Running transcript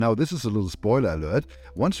Now, this is a little spoiler alert.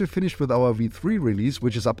 Once we're finished with our V3 release,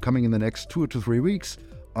 which is upcoming in the next 2 to 3 weeks,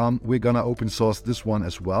 we're gonna open source this one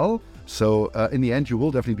as well. So in the end, you will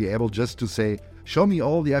definitely be able just to say, show me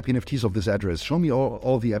all the IP-NFTs of this address, show me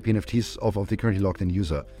all the IP-NFTs of the currently logged in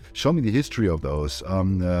user, show me the history of those,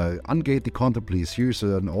 ungate the content please, here's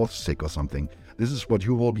an auth stick or something. This is what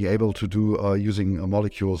you will be able to do using a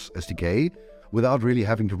Molecule's SDK without really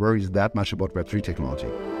having to worry that much about Web3 technology.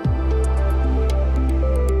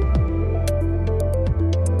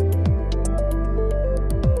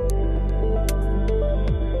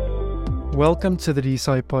 Welcome to the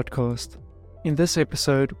DeSci podcast. In this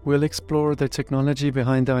episode, we'll explore the technology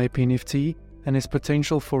behind the IP-NFT and its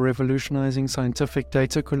potential for revolutionizing scientific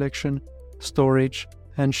data collection, storage,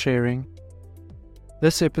 and sharing.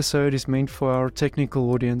 This episode is meant for our technical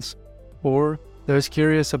audience, or those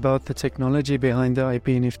curious about the technology behind the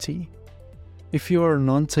IP-NFT. If you are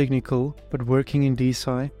non-technical but working in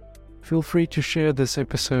DeSci, feel free to share this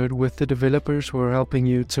episode with the developers who are helping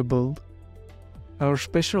you to build. Our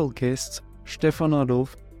special guests, Stefan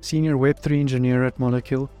Adolf, Senior Web3 Engineer at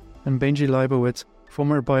Molecule, and Benji Leibowitz,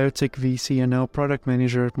 former biotech VC and now Product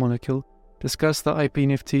Manager at Molecule, discuss the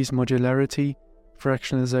IP-NFT's modularity,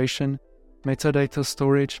 fractionalization, metadata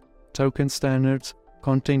storage, token standards,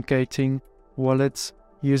 content gating, wallets,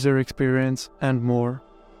 user experience, and more.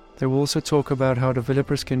 They will also talk about how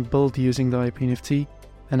developers can build using the IP-NFT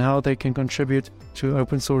and how they can contribute to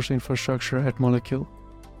open source infrastructure at Molecule.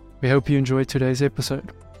 We hope you enjoyed today's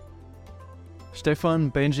episode. Stefan,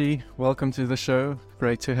 Benji, welcome to the show.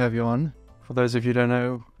 Great to have you on. For those of you who don't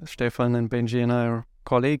know, Stefan and Benji and I are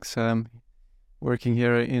colleagues working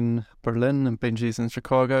here in Berlin, and Benji's in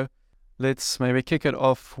Chicago. Let's maybe kick it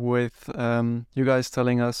off with you guys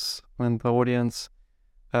telling us and the audience,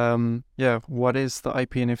 what is the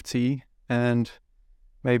IP-NFT and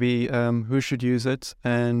maybe who should use it,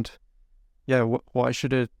 and why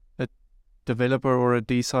should a developer or a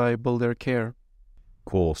DeSci builder care?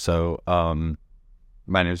 Cool. So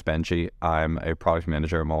my name is Benji. I'm a product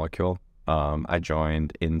manager at Molecule. I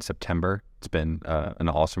joined in September. It's been an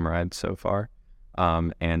awesome ride so far.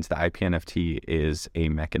 And the IP-NFT is a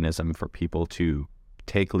mechanism for people to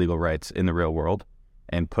take legal rights in the real world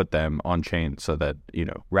and put them on chain so that,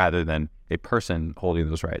 rather than a person holding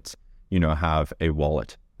those rights, have a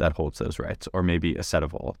wallet that holds those rights, or maybe a set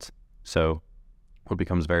of wallets. So what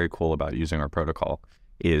becomes very cool about using our protocol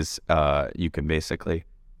is you can basically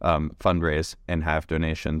fundraise and have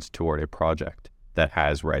donations toward a project that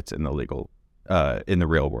has rights in the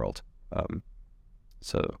real world.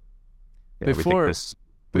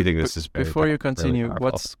 We think this is very before you continue.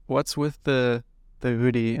 Really what's with the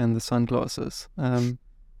hoodie and the sunglasses?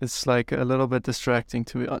 It's like a little bit distracting,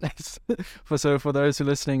 to be honest. for those who are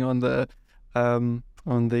listening on the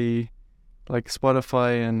like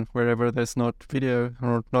Spotify and wherever there's not video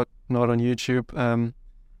or not on YouTube,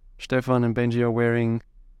 Stefan and Benji are wearing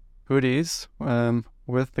hoodies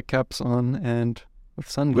with the caps on and with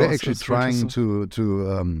sunglasses. We're actually trying to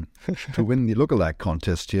win the lookalike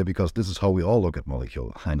contest here, because this is how we all look at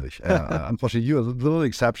Molecule, Heinrich. Unfortunately, you're a little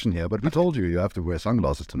exception here, but we told you have to wear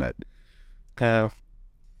sunglasses tonight. I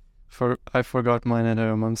forgot mine at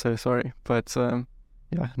home. I'm so sorry, but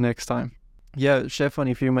next time. Yeah, Stefan,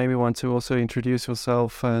 if you maybe want to also introduce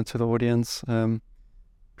yourself to the audience, go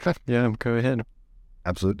ahead.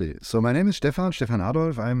 Absolutely. So my name is Stefan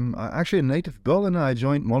Adolf. I'm actually a native Berliner. I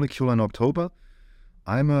joined Molecule in October.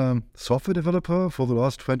 I'm a software developer for the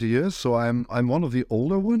last 20 years, so I'm one of the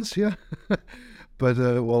older ones here. But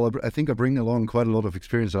I think I bring along quite a lot of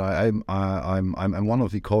experience. I'm one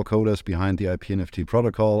of the core coders behind the IP-NFT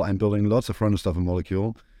protocol. I'm building lots of front-end stuff in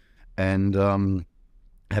Molecule, and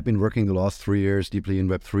have been working the last 3 years deeply in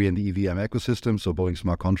Web3 and the EVM ecosystem, so building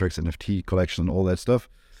smart contracts, NFT collection, all that stuff.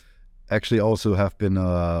 Actually, also have been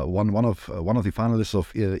one of the finalists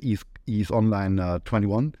of ETH Online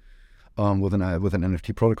 21 with an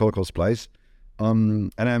NFT protocol called Splice.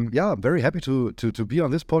 And I'm very happy to be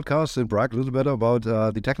on this podcast and brag a little bit about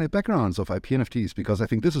the technical backgrounds of IP-NFTs, because I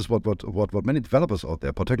think this is what many developers out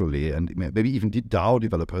there, particularly, and maybe even DAO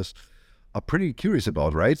developers, are pretty curious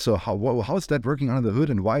about, right? So how is that working under the hood,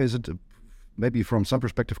 and why is it maybe from some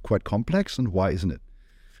perspective quite complex, and why isn't it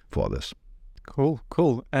for others? Cool.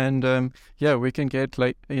 And we can get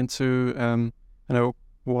into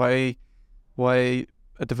why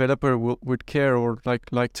a developer would care or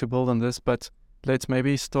like to build on this, but let's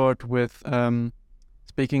maybe start with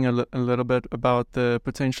speaking a little bit about the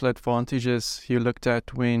potential advantages you looked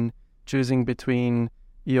at when choosing between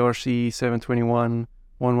ERC 721,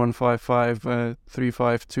 1155,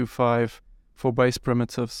 3525 for base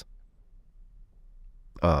primitives.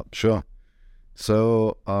 Sure.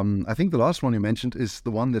 So I think the last one you mentioned is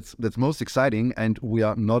the one that's most exciting, and we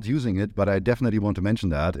are not using it, but I definitely want to mention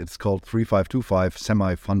that. It's called 3525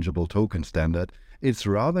 Semi-Fungible Token Standard. It's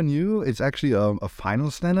rather new. It's actually a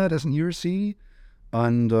final standard as an ERC.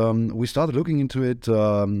 And we started looking into it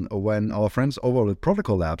when our friends over at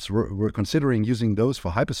Protocol Labs were considering using those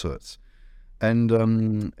for hypercerts.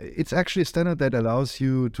 And it's actually a standard that allows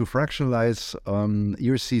you to fractionalize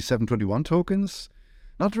ERC 721 tokens.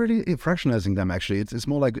 Not really fractionalizing them, actually. It's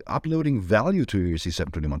more like uploading value to ERC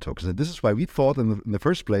 721 tokens. And this is why we thought in the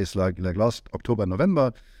first place, like last October,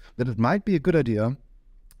 November, that it might be a good idea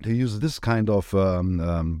to use this kind of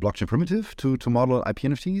blockchain primitive to model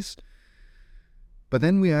IP-NFTs. But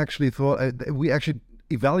then we actually thought, we actually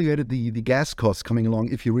evaluated the gas costs coming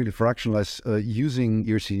along if you really fractionalize using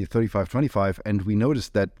ERC 3525, and we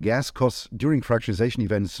noticed that gas costs during fractionalization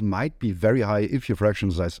events might be very high if you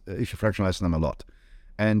fractionalize them a lot.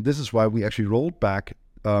 And this is why we actually rolled back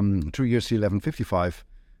to ERC 1155,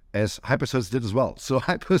 as hypercerts did as well. So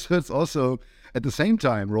hypercerts also at the same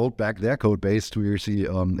time rolled back their code base to ERC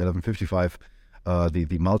 1155,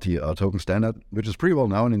 the multi-token standard, which is pretty well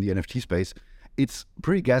known in the NFT space. It's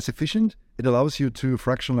pretty gas efficient. It allows you to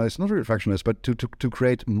fractionalize, not really fractionalize, but to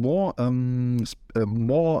create more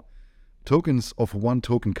tokens of one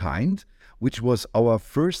token kind, which was our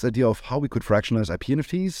first idea of how we could fractionalize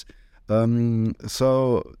IP-NFTs.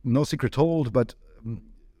 So no secret told, but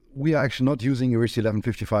we are actually not using ERC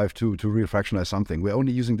 1155 to really fractionalize something. We're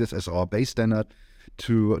only using this as our base standard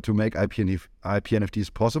to make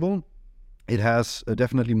IP-NFTs possible. It has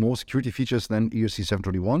definitely more security features than ERC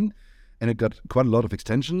 721. And it got quite a lot of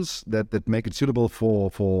extensions that make it suitable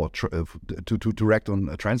to act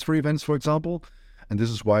on transfer events, for example. And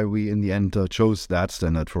this is why we, in the end, chose that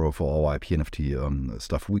standard for our IP-NFT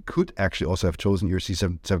stuff. We could actually also have chosen ERC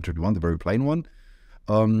 721, the very plain one.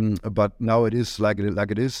 But now it is like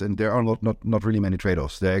it is, and there are not really many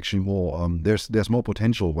trade-offs. There are actually more. There's more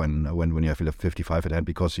potential when you have 55 at hand,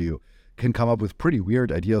 because you can come up with pretty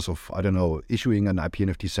weird ideas of, I don't know, issuing an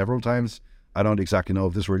IP-NFT several times. I don't exactly know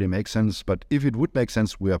if this really makes sense, but if it would make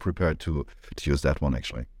sense, we are prepared to use that one,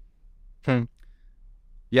 actually.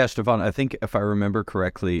 Yeah, Stefan, I think if I remember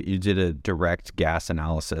correctly, you did a direct gas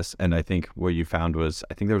analysis, and I think what you found was,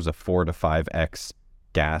 I think there was a 4 to 5x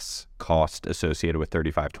gas cost associated with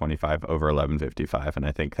 3525 over 1155, and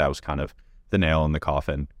I think that was kind of the nail in the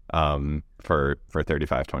coffin for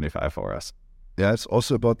 3525 for us. Yeah, it's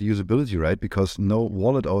also about the usability, right? Because no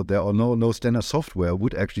wallet out there or no standard software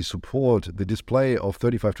would actually support the display of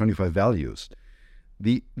 3525 values.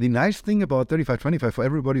 The nice thing about 3525, for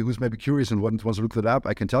everybody who's maybe curious and wants to look that up,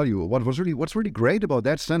 I can tell you what's really great about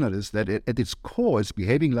that standard is that at its core it's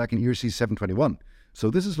behaving like an ERC 721. So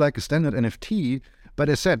this is like a standard NFT, but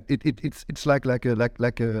as I said, it's like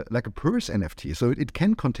a purse NFT. So it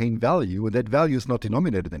can contain value, and that value is not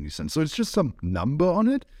denominated in any sense. So it's just some number on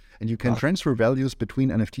it. And you can transfer values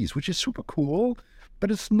between NFTs, which is super cool,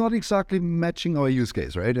 but it's not exactly matching our use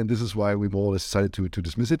case, right? And this is why we more or less decided to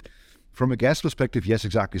dismiss it. From a gas perspective, yes,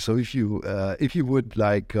 exactly. So if you would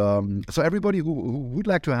like, so everybody who would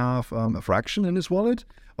like to have a fraction in his wallet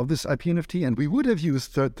of this IP-NFT, and we would have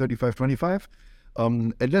used 3525,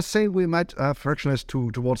 and let's say we might have fractionalized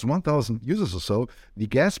towards 1,000 users or so, the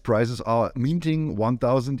gas prices are minting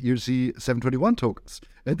 1,000 ERC 721 tokens.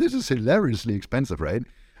 And this is hilariously expensive, right?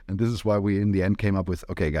 And this is why we, in the end, came up with,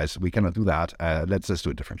 okay, guys, we cannot do that. Let's just do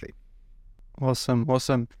it differently. Awesome.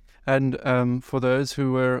 And for those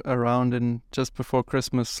who were around in just before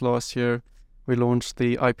Christmas last year, we launched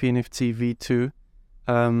the IP-NFT V2.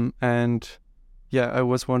 And yeah, I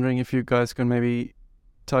was wondering if you guys can maybe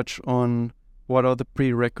touch on what are the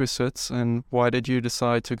prerequisites and why did you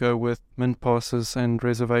decide to go with mint passes and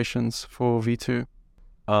reservations for V2?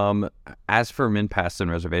 As for mint pass and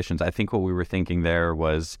reservations, I think what we were thinking there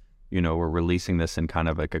was, we're releasing this in kind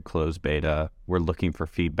of like a closed beta. We're looking for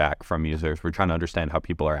feedback from users. We're trying to understand how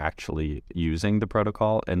people are actually using the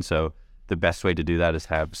protocol. And so the best way to do that is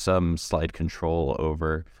have some slight control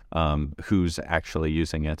over who's actually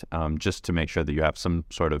using it, just to make sure that you have some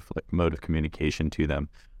sort of like mode of communication to them.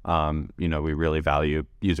 We really value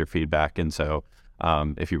user feedback. And so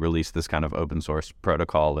if you release this kind of open source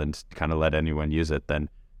protocol and kind of let anyone use it, then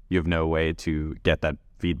you have no way to get that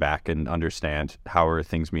feedback and understand how are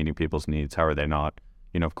things meeting people's needs, how are they not.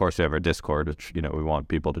 Of course, we have our Discord, which, we want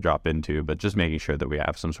people to drop into, but just making sure that we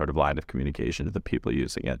have some sort of line of communication to the people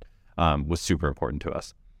using it was super important to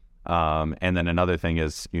us. And then another thing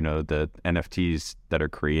is, the NFTs that are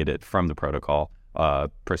created from the protocol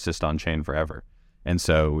persist on chain forever. And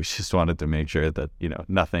so we just wanted to make sure that,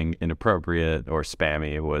 nothing inappropriate or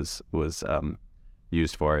spammy was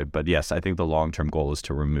used for it. But yes, I think the long-term goal is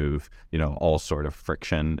to remove, all sort of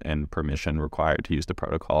friction and permission required to use the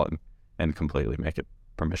protocol and completely make it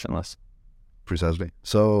permissionless. Precisely.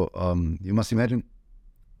 So you must imagine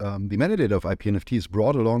the metadata of IP-NFT is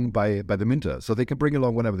brought along by the minter, so they can bring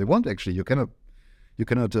along whatever they want. Actually, you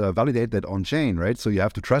cannot validate that on chain, right? So you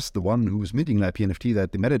have to trust the one who's minting an IP-NFT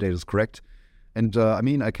that the metadata is correct. And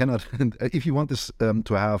I cannot. If you want this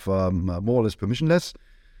to have more or less permissionless,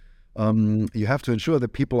 you have to ensure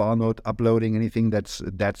that people are not uploading anything that's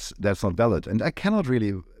not valid. And I cannot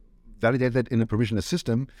really validate that in a permissionless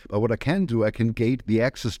system. But what I can do, I can gate the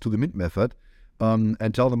access to the mint method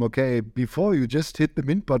and tell them, okay, before you just hit the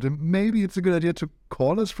mint button, maybe it's a good idea to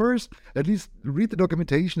call us first. At least read the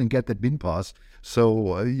documentation and get that mint pass.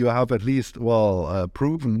 So you have at least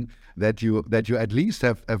proven that you at least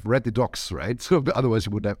have read the docs, right? So otherwise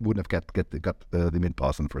you wouldn't have got the mint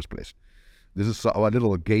pass in the first place. This is our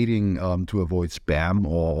little gating to avoid spam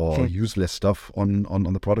or useless stuff on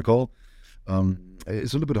the protocol.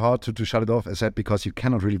 It's a little bit hard to shut it off, as I said, because you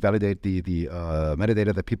cannot really validate the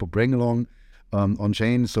metadata that people bring along on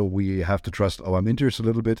chain. So we have to trust our minters a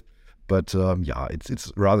little bit. But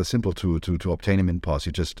it's rather simple to obtain a mint pass.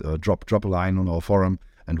 You just drop a line on our forum,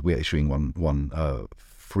 and we're issuing one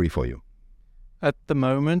free for you. At the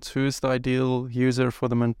moment, who's the ideal user for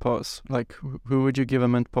the mint pass? Like, who would you give a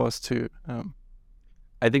mint pass to?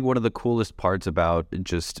 I think one of the coolest parts about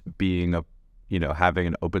just being having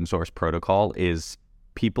an open source protocol is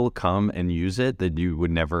people come and use it that you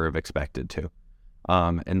would never have expected to.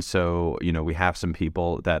 And so, we have some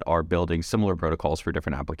people that are building similar protocols for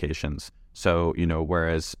different applications. So,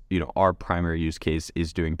 whereas, our primary use case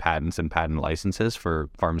is doing patents and patent licenses for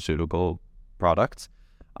pharmaceutical products,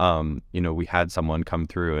 we had someone come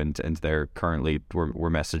through and they're currently, we're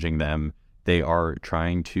messaging them. They are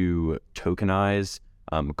trying to tokenize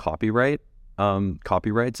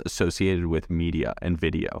copyrights associated with media and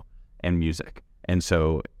video and music. And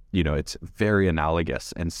so, it's very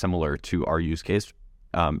analogous and similar to our use case,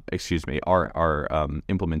 our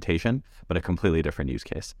implementation, but a completely different use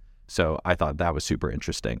case. So I thought that was super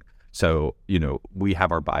interesting. So, we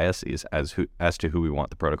have our biases as to who we want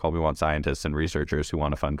the protocol. We want scientists and researchers who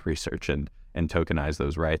want to fund research and tokenize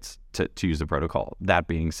those rights to use the protocol. That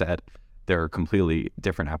being said, there are completely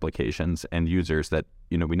different applications and users that,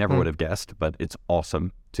 we never would have guessed, but it's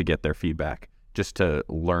awesome to get their feedback, just to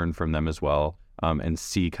learn from them as well, and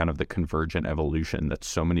see kind of the convergent evolution that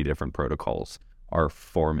so many different protocols are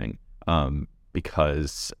forming,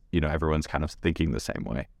 because, everyone's kind of thinking the same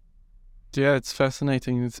way. Yeah, it's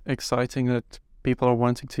fascinating. It's exciting that people are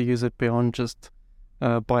wanting to use it beyond just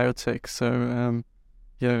biotech. So,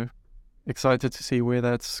 excited to see where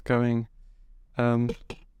that's going.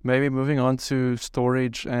 Maybe moving on to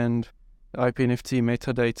storage and IP-NFT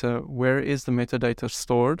metadata. Where is the metadata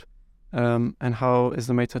stored, and how is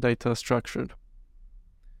the metadata structured?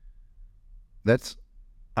 That's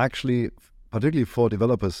actually, particularly for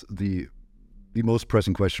developers, the most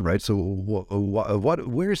pressing question, right? So,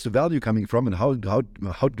 where is the value coming from, and how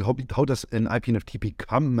does an IP-NFT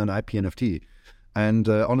become an IP-NFT? And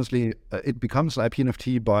honestly, it becomes an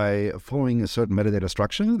IP-NFT by following a certain metadata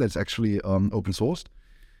structure that's actually open sourced.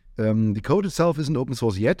 The code itself isn't open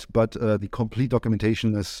source yet, but the complete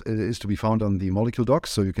documentation is to be found on the Molecule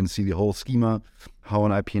docs, so you can see the whole schema, how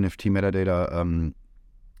an IP-NFT metadata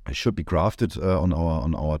should be crafted on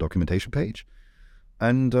our documentation page.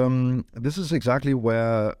 And this is exactly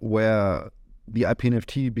where the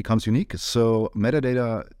IP-NFT becomes unique. So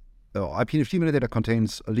metadata, IP-NFT metadata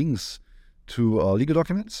contains links to legal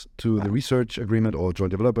documents, to the research agreement or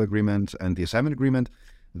joint developer agreement and the assignment agreement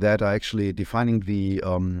that are actually defining the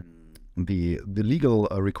legal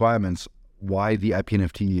requirements why the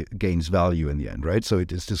IP-NFT gains value in the end, right? So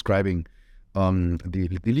it is describing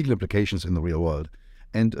the legal implications in the real world.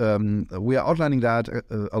 And we are outlining that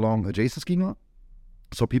along a JSON schema.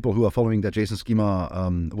 So people who are following that JSON schema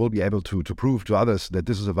will be able to prove to others that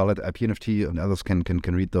this is a valid IP-NFT, and others can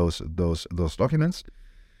read those documents.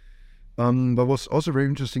 But what's also very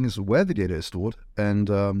interesting is where the data is stored.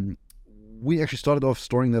 And we actually started off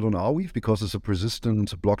storing that on Arweave because it's a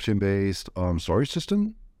persistent blockchain-based storage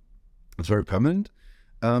system. It's very permanent.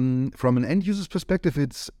 From an end user's perspective,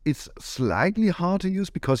 it's slightly hard to use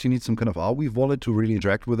because you need some kind of Arweave wallet to really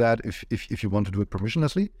interact with that if you want to do it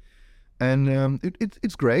permissionlessly. And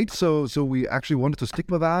it's great. So we actually wanted to stick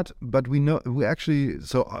with that, but we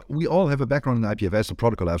all have a background in IPFS and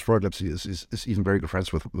protocol labs. Protocol labs is even very good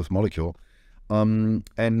friends with Molecule.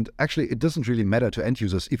 And actually, it doesn't really matter to end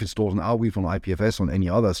users if it's stored on Arweave, on IPFS, on any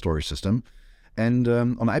other storage system. And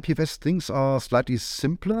on IPFS, things are slightly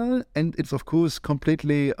simpler, and it's of course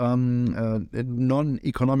completely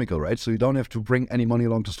non-economical, right? So you don't have to bring any money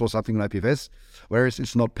along to store something in IPFS, whereas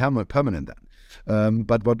it's not permanent then.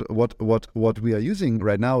 But what we are using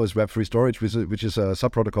right now is Web3 storage, which is a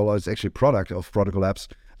sub-protocol, or it's actually a product of Protocol Labs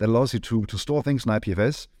that allows you to store things in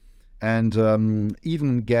IPFS and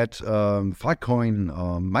even get Filecoin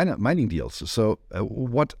mining deals. So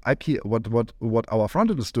what our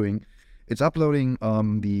frontend is doing, it's uploading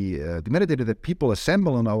the metadata that people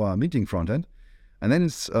assemble on our meeting frontend, and then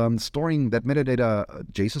it's storing that metadata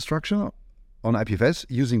JSON structure on IPFS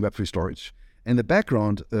using Web3 storage. In the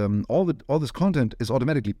background, all this content is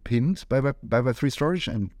automatically pinned by Web3 storage,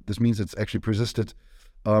 and this means it's actually persisted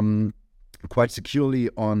quite securely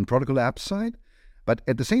on Protocol Apps side. But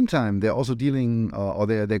at the same time, they're also dealing, or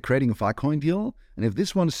they're creating a Filecoin deal. And if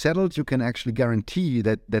this one is settled, you can actually guarantee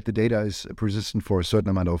that the data is persistent for a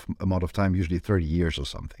certain amount of time, usually 30 years or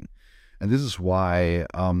something. And this is why,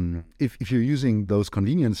 if you're using those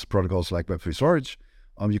convenience protocols like Web3 storage,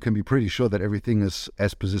 you can be pretty sure that everything is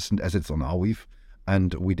as persistent as it's on Arweave,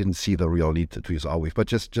 and we didn't see the real need to use Arweave. But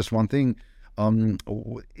just one thing,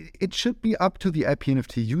 it should be up to the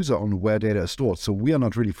IP-NFT user on where data is stored. So we are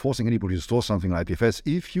not really forcing anybody to store something on IPFS.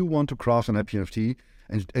 If you want to craft an IP-NFT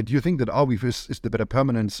and you think that Arweave is the better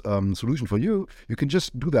permanent solution for you, you can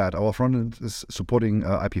just do that. Our frontend is supporting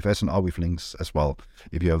IPFS and Arweave links as well,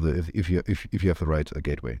 if you have the right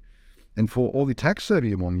gateway. And for all the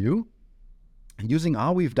tech-savvy among you, using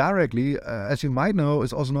Arweave directly, as you might know,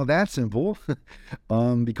 is also not that simple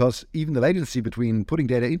because even the latency between putting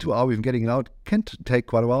data into Arweave and getting it out can take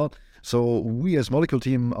quite a while. So we as Molecule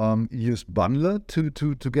team use Bundler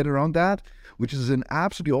to get around that, which is an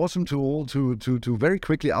absolutely awesome tool to very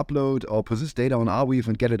quickly upload or persist data on Arweave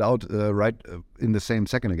and get it out right in the same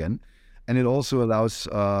second again. And it also allows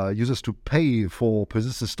users to pay for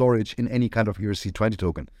persistent storage in any kind of ERC20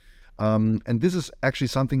 token. And this is actually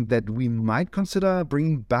something that we might consider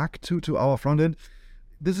bringing back to our frontend.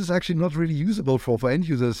 This is actually not really usable for end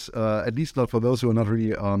users, at least not for those who are not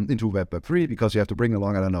really into Web3, because you have to bring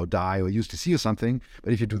along, I don't know, DAI or USDC or something.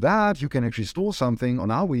 But if you do that, you can actually store something on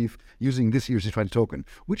Arweave using this ERC20 token,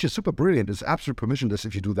 which is super brilliant. It's absolutely permissionless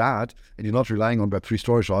if you do that, and you're not relying on Web3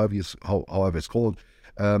 storage, however it's called.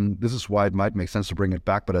 This is why it might make sense to bring it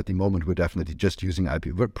back, but at the moment we're definitely just using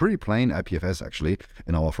we're pretty plain IPFS actually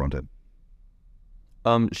in our frontend.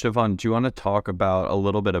 Stefan, do you want to talk a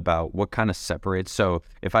little bit about what kind of separates? So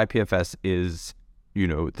if IPFS is,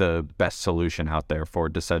 the best solution out there for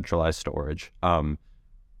decentralized storage,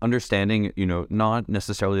 understanding, not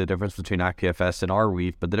necessarily the difference between IPFS and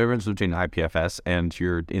Arweave, but the difference between IPFS and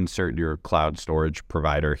your cloud storage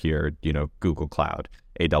provider here, Google Cloud,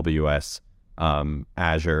 AWS,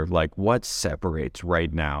 Azure, like what separates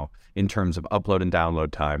right now in terms of upload and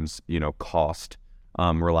download times, cost,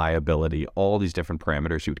 reliability, all these different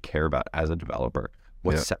parameters you would care about as a developer.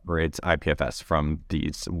 What separates IPFS from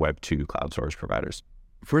these Web2 cloud storage providers?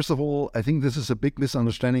 First of all, I think this is a big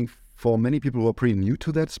misunderstanding for many people who are pretty new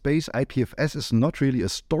to that space. IPFS is not really a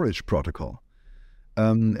storage protocol.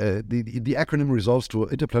 The acronym resolves to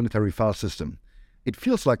interplanetary file system. It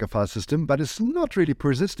feels like a file system, but it's not really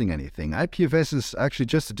persisting anything. IPFS is actually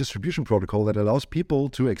just a distribution protocol that allows people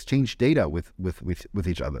to exchange data with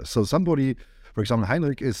each other. So somebody, for example,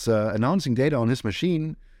 Heinrich is announcing data on his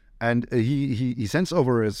machine, and he sends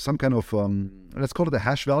over some kind of, let's call it a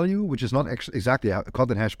hash value, which is not exactly a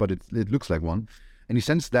content hash, but it looks like one. And he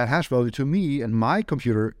sends that hash value to me, and my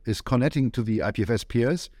computer is connecting to the IPFS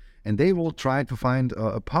peers, and they will try to find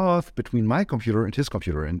a path between my computer and his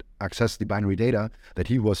computer and access the binary data that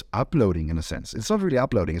he was uploading, in a sense. It's not really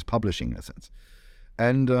uploading, it's publishing, in a sense.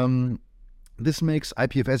 And this makes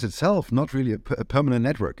IPFS itself not really a permanent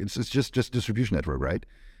network. It's just distribution network, right?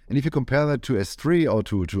 And if you compare that to S3 or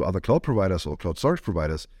to other cloud providers or cloud storage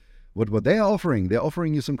providers, what they're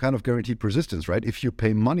offering you some kind of guaranteed persistence, right? If you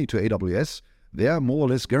pay money to AWS, they are more or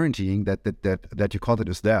less guaranteeing that your content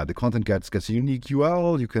is there. The content gets a unique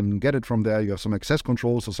URL, you can get it from there, you have some access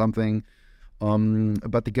controls or something.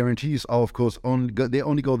 But the guarantees are, of course, they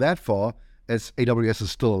only go that far as AWS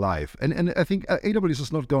is still alive. And I think AWS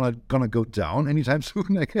is not gonna go down anytime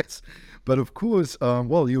soon, I guess. But of course,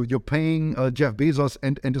 you're paying Jeff Bezos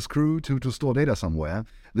and his crew to store data somewhere.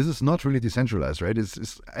 This is not really decentralized, right?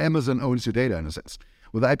 It's Amazon owns your data in a sense.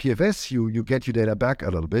 With IPFS, you get your data back a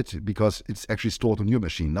little bit because it's actually stored on your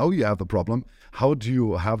machine. Now you have the problem, how do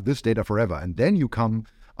you have this data forever? And then you come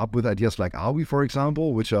up with ideas like Arweave, for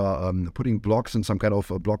example, which are putting blocks in some kind of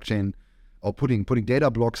blockchain, or putting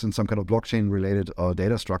data blocks in some kind of blockchain-related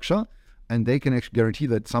data structure. and they can actually guarantee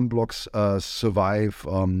that some blocks survive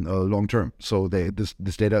long term. So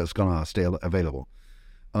this data is gonna stay available.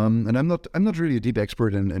 And I'm not really a deep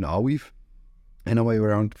expert in Arweave. I know my way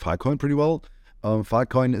around Filecoin pretty well.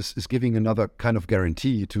 Filecoin is giving another kind of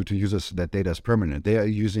guarantee to users that data is permanent. They are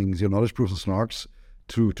using zero knowledge proofs and snarks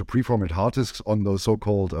to preformat hard disks on those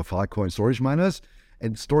so-called Filecoin storage miners.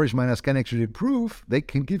 And storage miners can actually prove, they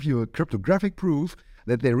can give you a cryptographic proof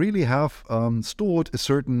that they really have stored a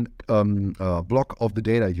certain block of the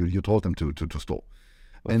data you told them to store.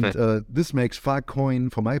 And this makes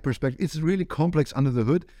Filecoin, from my perspective, it's really complex under the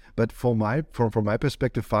hood. But from my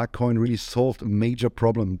perspective, Filecoin really solved a major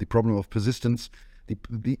problem: the problem of persistence, the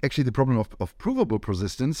problem of provable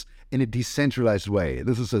persistence in a decentralized way.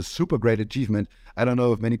 This is a super great achievement. I don't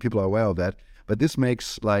know if many people are aware of that, but this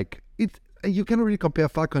makes it. You cannot really compare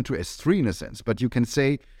Filecoin to S3 in a sense, but you can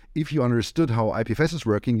say if you understood how IPFS is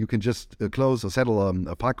working, you can just close or settle a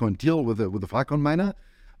Filecoin deal with a Filecoin miner.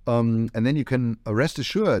 And then you can rest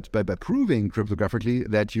assured by proving cryptographically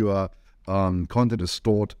that your content is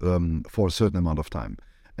stored for a certain amount of time.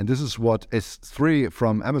 And this is what S3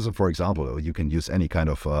 from Amazon, for example, or you can use any kind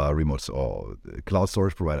of remote or cloud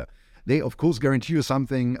storage provider. They, of course, guarantee you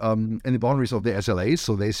something in the boundaries of the SLAs.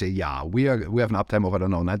 So they say, yeah, we have an uptime of,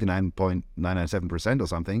 99.997% or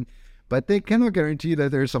something. But they cannot guarantee that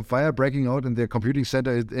there's some fire breaking out in their computing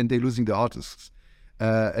center and they're losing the hard disks.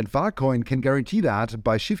 And Filecoin can guarantee that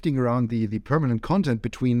by shifting around the permanent content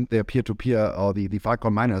between their peer-to-peer or the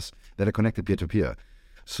Filecoin miners that are connected peer-to-peer.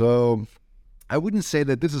 So I wouldn't say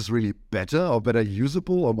that this is really better or better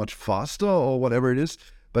usable or much faster or whatever it is,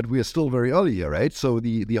 but we are still very early here, right? So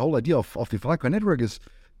the whole idea of the Filecoin network is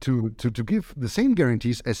to give the same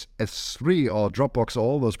guarantees as S3 or Dropbox or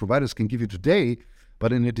all those providers can give you today,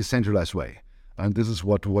 but in a decentralized way. And this is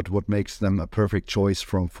what makes them a perfect choice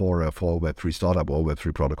for a Web3 startup or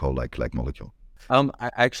Web3 protocol like Molecule.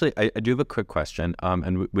 I do have a quick question,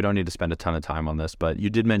 and we don't need to spend a ton of time on this, but you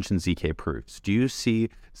did mention ZK proofs. Do you see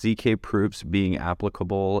ZK proofs being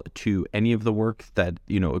applicable to any of the work that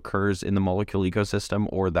occurs in the Molecule ecosystem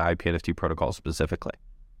or the IP-NFT protocol specifically?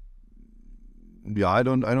 Yeah, I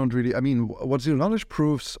don't really. I mean, what zero knowledge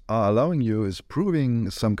proofs are allowing you is proving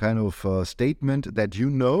some kind of statement that you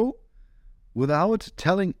know, without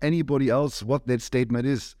telling anybody else what that statement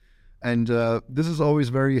is. And this is always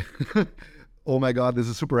very, oh my God, this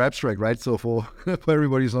is super abstract, right? So for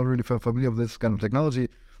everybody who's not really familiar with this kind of technology,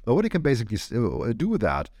 but what you can basically do with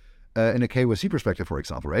that in a KYC perspective, for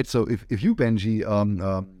example, right? So if you, Benji,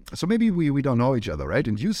 so maybe we don't know each other, right?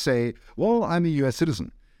 And you say, well, I'm a US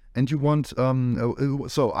citizen. And you want,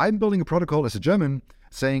 so I'm building a protocol as a German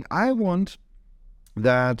saying, I want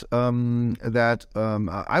that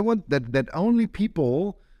only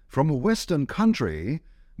people from a Western country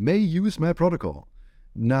may use my protocol.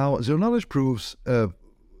 Now, zero knowledge proofs, or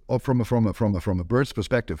from a bird's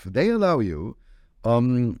perspective, they allow you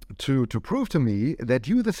to prove to me that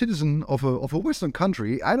you're the citizen of a Western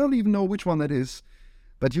country. I don't even know which one that is,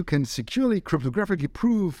 but you can securely cryptographically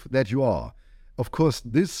prove that you are. Of course,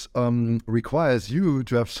 this requires you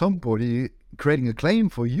to have somebody creating a claim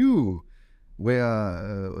for you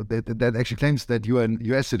where that actually claims that you are a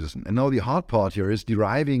US citizen. And now the hard part here is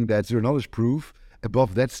deriving that zero knowledge proof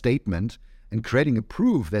above that statement and creating a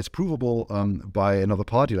proof that's provable by another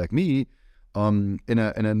party like me in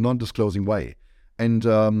a non-disclosing way. And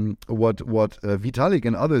what Vitalik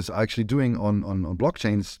and others are actually doing on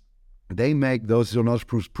blockchains, they make those zero knowledge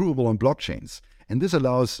proofs provable on blockchains. And this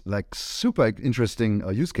allows super interesting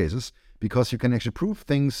use cases because you can actually prove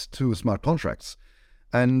things to smart contracts.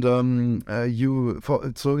 And so in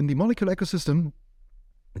the Molecule ecosystem,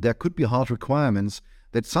 there could be hard requirements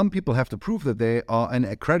that some people have to prove that they are an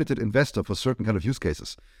accredited investor for certain kind of use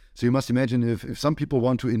cases. So you must imagine if some people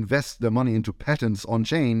want to invest their money into patents on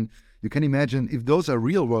chain, you can imagine if those are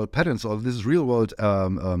real world patents or this is real world,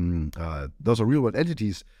 those are real world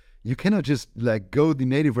entities. You cannot just go the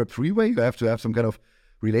native Web3 way. You have to have some kind of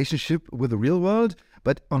relationship with the real world.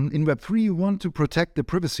 But in Web3, you want to protect the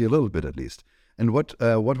privacy a little bit at least. And what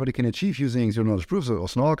you can achieve using zero knowledge proofs or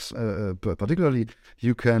snarks, particularly,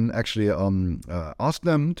 you can actually ask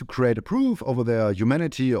them to create a proof over their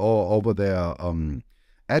humanity or over their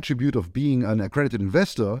attribute of being an accredited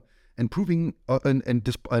investor, and proving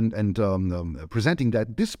presenting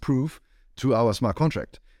that disproof to our smart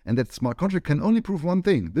contract. And that smart contract can only prove one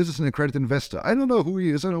thing. This is an accredited investor. I don't know who he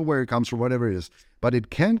is. I don't know where he comes from, whatever it is. But it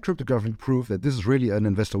can cryptographically prove that this is really an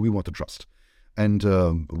investor we want to trust and,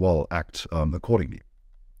 act accordingly,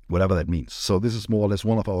 whatever that means. So this is more or less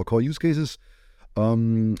one of our core use cases.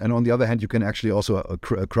 And on the other hand, you can actually also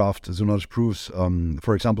craft zero knowledge proofs,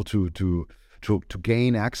 for example, to to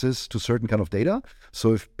gain access to certain kind of data.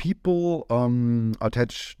 So if people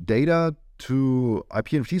attach data to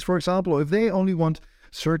IP-NFTs, for example, or if they only want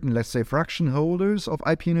certain, let's say, fraction holders of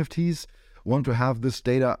IP-NFTs want to have this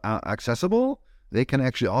data accessible, they can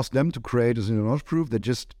actually ask them to create a zero-knowledge proof that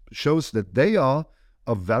just shows that they are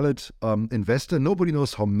a valid investor. Nobody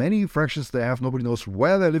knows how many fractions they have. Nobody knows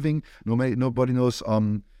where they're living. Nobody knows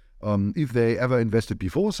if they ever invested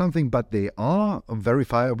before something, but they are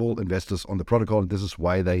verifiable investors on the protocol, and this is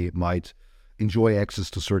why they might enjoy access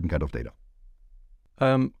to certain kind of data.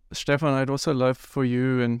 Stefan, I'd also love for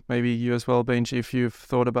you, and maybe you as well, Benji, if you've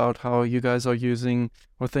thought about how you guys are using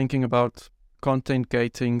or thinking about content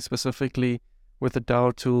gating specifically with the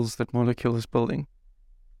DAO tools that Molecule is building.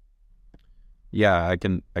 Yeah, I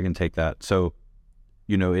can take that. So,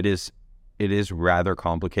 it is rather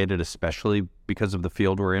complicated, especially because of the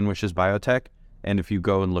field we're in, which is biotech. And if you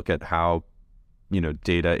go and look at how,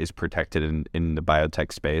 data is protected in the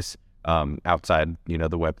biotech space, outside, the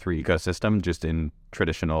Web3 ecosystem, just in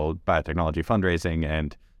traditional biotechnology fundraising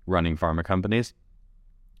and running pharma companies,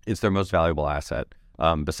 it's their most valuable asset,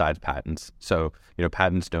 besides patents. So,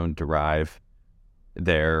 patents don't derive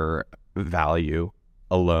their value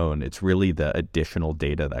alone. It's really the additional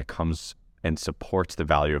data that comes and supports the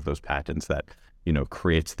value of those patents that,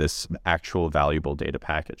 creates this actual valuable data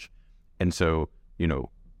package. And so,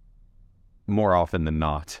 more often than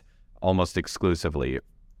not, almost exclusively,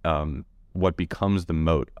 what becomes the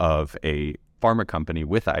moat of a pharma company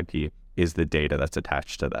with IP is the data that's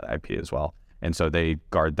attached to that IP as well. And so they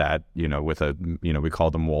guard that, with we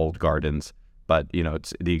call them walled gardens, but,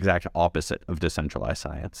 it's the exact opposite of decentralized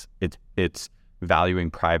science. It's valuing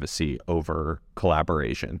privacy over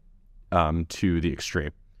collaboration, to the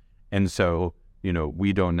extreme. And so,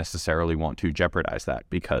 we don't necessarily want to jeopardize that,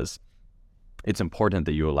 because it's important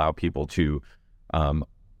that you allow people to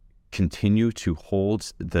continue to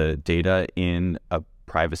hold the data in a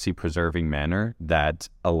privacy preserving manner that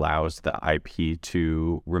allows the IP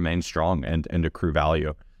to remain strong and accrue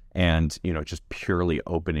value. And, just purely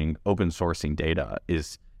open sourcing data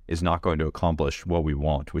is not going to accomplish what we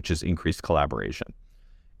want, which is increased collaboration.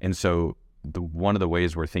 And so one of the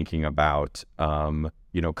ways we're thinking about,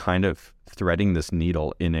 kind of threading this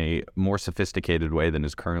needle in a more sophisticated way than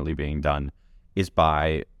is currently being done is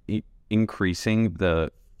by increasing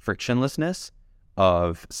the frictionlessness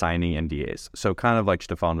of signing NDAs. So kind of like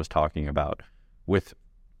Stefan was talking about with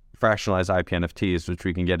fractionalized IP-NFTs, which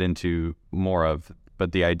we can get into more of,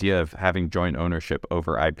 but the idea of having joint ownership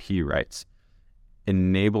over IP rights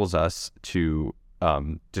enables us to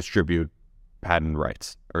distribute patent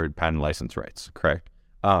rights or patent license rights, correct?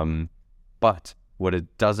 But what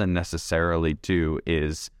it doesn't necessarily do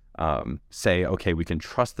is say, okay, we can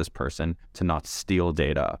trust this person to not steal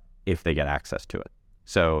data if they get access to it.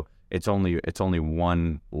 So it's only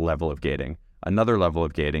one level of gating. Another level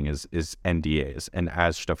of gating is NDAs. And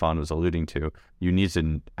as Stefan was alluding to, you need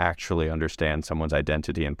to actually understand someone's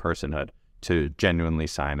identity and personhood to genuinely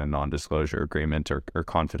sign a non-disclosure agreement or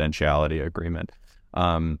confidentiality agreement.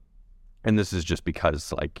 And this is just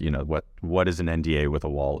because, what is an NDA with a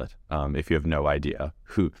wallet? If you have no idea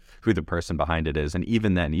who the person behind it is. And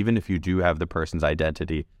even then, even if you do have the person's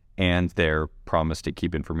identity and their promise to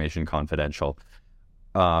keep information confidential,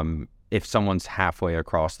 if someone's halfway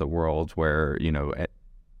across the world where,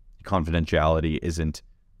 confidentiality isn't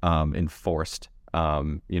enforced,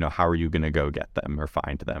 how are you going to go get them or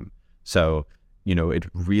find them? So, it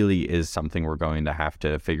really is something we're going to have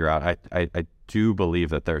to figure out. I do believe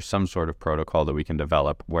that there's some sort of protocol that we can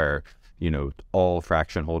develop where, all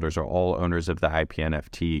fraction holders or all owners of the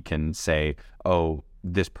IP-NFT can say, oh,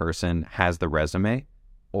 this person has the resume,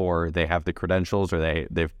 or they have the credentials, or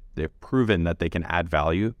they've proven that they can add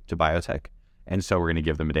value to biotech. And so we're going to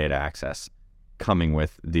give them data access coming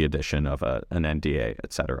with the addition of an NDA,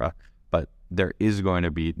 et cetera. But there is going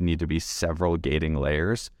to need to be several gating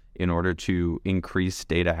layers in order to increase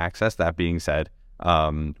data access. That being said,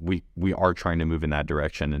 we are trying to move in that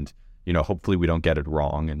direction, and hopefully we don't get it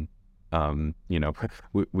wrong, and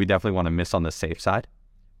we definitely want to miss on the safe side.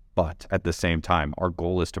 But at the same time, our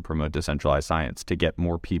goal is to promote decentralized science, to get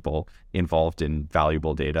more people involved in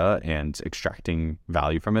valuable data and extracting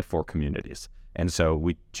value from it for communities. And so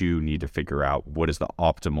we do need to figure out what is the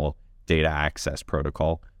optimal data access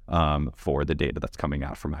protocol for the data that's coming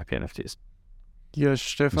out from IP-NFTs. Yes,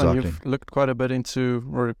 Stefan, Exactly. You've looked quite a bit into,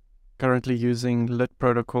 or currently using Lit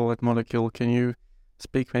protocol at Molecule. Can you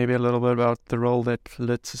speak maybe a little bit about the role that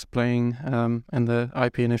Lit is playing in the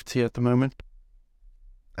IP-NFT at the moment?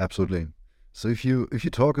 Absolutely. So if you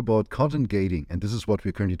talk about content gating, and this is what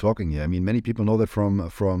we're currently talking here, I mean, many people know that from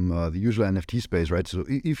the usual NFT space, right? So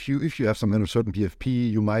if you have some kind of certain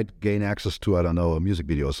PFP, you might gain access to, I don't know, a music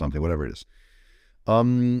video or something, whatever it is.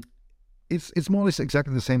 It's more or less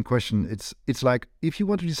exactly the same question. It's like if you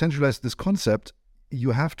want to decentralize this concept,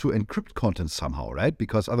 you have to encrypt content somehow, right?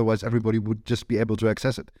 Because otherwise everybody would just be able to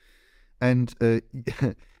access it. And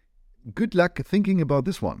good luck thinking about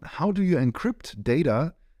this one. How do you encrypt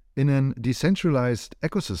data in a decentralized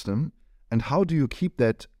ecosystem, and how do you keep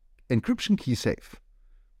that encryption key safe?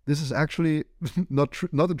 This is actually not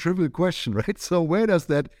a trivial question, right? So where does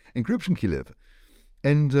that encryption key live?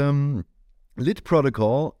 And LIT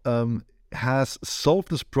protocol has solved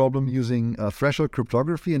this problem using threshold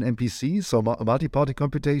cryptography and MPC, so multi-party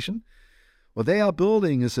computation. What they are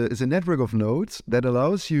building is a network of nodes that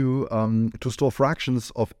allows you to store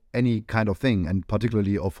fractions of any kind of thing, and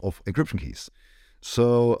particularly of encryption keys.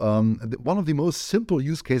 So one of the most simple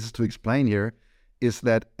use cases to explain here is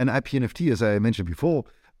that an IP-NFT, as I mentioned before,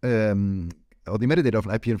 or the metadata of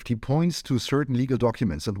an IP-NFT points to certain legal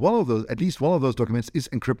documents, and at least one of those documents is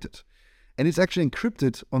encrypted. And it's actually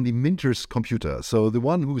encrypted on the minter's computer. So the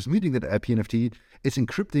one who is minting that IP-NFT is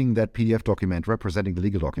encrypting that PDF document representing the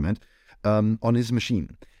legal document on his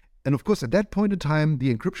machine. And of course, at that point in time,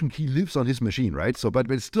 the encryption key lives on his machine, right? So,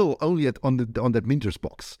 but it's still only on that minter's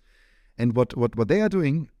box. And what they are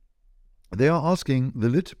doing, they are asking the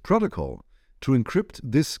LIT protocol to encrypt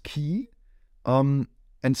this key and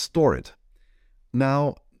store it.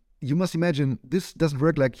 Now, you must imagine this doesn't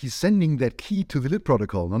work like he's sending that key to the LIT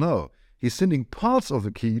protocol. No. He's sending parts of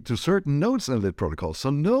the key to certain nodes in the LIT protocol.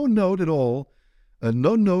 So no node at all,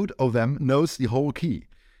 no node of them knows the whole key.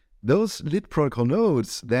 Those LIT protocol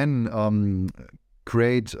nodes then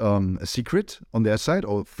create a secret on their side,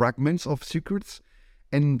 or fragments of secrets.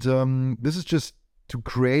 And this is just to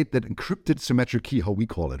create that encrypted symmetric key, how we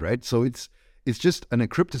call it, right? So it's just an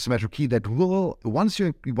encrypted symmetric key that will, once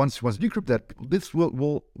you decrypt that, this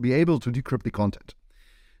will be able to decrypt the content.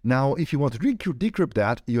 Now, if you want to decrypt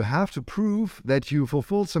that, you have to prove that you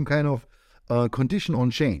fulfill some kind of condition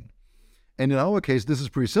on chain. And in our case, this is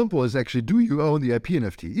pretty simple. It's actually, do you own the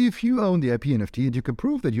IP-NFT? If you own the IP-NFT and you can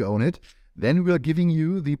prove that you own it, then we are giving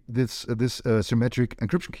you this symmetric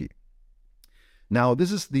encryption key. Now,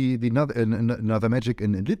 this is another magic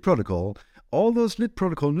in LIT protocol. All those LIT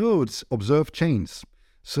protocol nodes observe chains.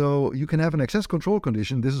 So you can have an access control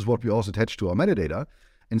condition. This is what we also attach to our metadata,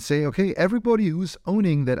 and say, okay, everybody who's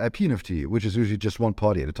owning that IP-NFT, which is usually just one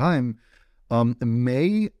party at a time,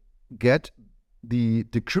 may get the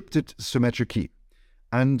decrypted symmetric key.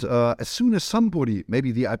 And as soon as somebody,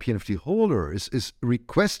 maybe the IP-NFT holder, is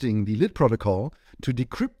requesting the LIT protocol to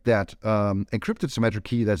decrypt that encrypted symmetric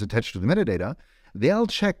key that's attached to the metadata, they'll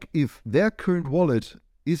check if their current wallet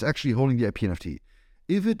is actually holding the IP-NFT.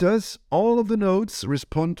 If it does, all of the nodes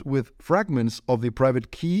respond with fragments of the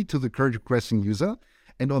private key to the current requesting user,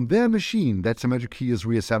 and on their machine, that symmetric key is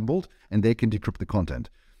reassembled, and they can decrypt the content.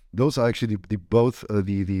 Those are actually both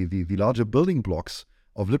the larger building blocks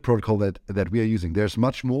of LIT protocol that we are using. There's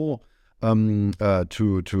much more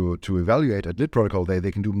to evaluate at LIT protocol.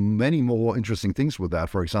 They can do many more interesting things with that.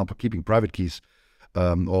 For example, keeping private keys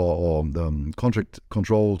or contract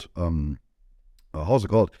controlled, how's it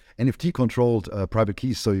called? NFT controlled private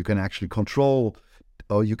keys, so you can actually control,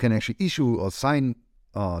 or you can actually issue or sign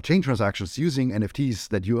chain transactions using NFTs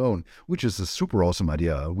that you own, which is a super awesome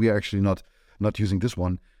idea. We are actually not using this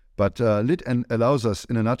one, but LIT allows us,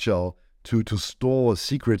 in a nutshell, to store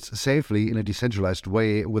secrets safely in a decentralized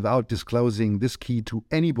way without disclosing this key to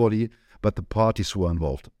anybody but the parties who are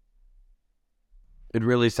involved. It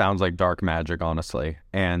really sounds like dark magic, honestly.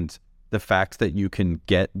 And the fact that you can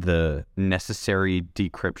get the necessary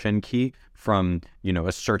decryption key from,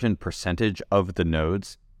 a certain percentage of the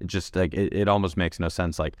nodes, just like it almost makes no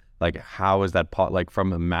sense. Like how is that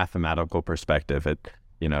from a mathematical perspective?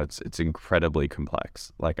 It's incredibly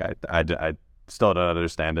complex. Like I still don't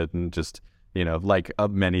understand it, and just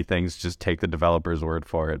many things, just take the developer's word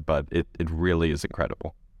for it. But it really is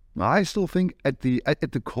incredible. I still think at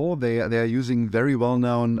the core they are using very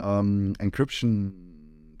well-known encryption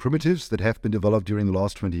primitives that have been developed during the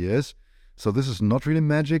last 20 years. So this is not really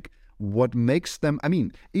magic. What makes them,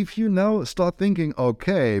 if you now start thinking,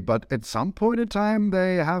 okay, but at some point in time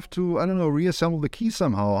they have to, reassemble the key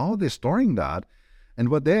somehow. How are they storing that? And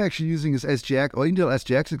what they're actually using is SGX or Intel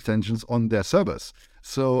SGX extensions on their servers.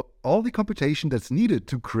 So all the computation that's needed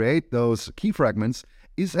to create those key fragments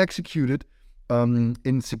is executed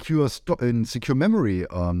in secure memory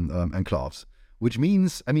enclaves, which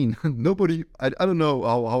means, nobody, I don't know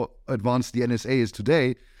how advanced the NSA is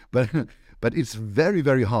today, but But it's very,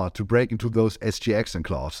 very hard to break into those SGX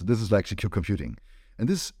enclaves. This is like secure computing. And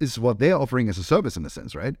this is what they're offering as a service in a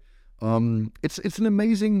sense, right? It's an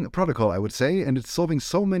amazing protocol, I would say, and it's solving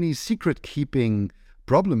so many secret-keeping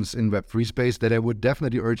problems in Web3 space that I would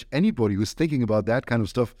definitely urge anybody who's thinking about that kind of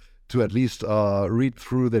stuff to at least read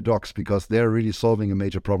through their docs, because they're really solving a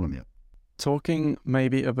major problem here. Talking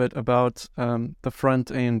maybe a bit about the front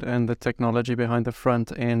end and the technology behind the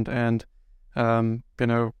front end, and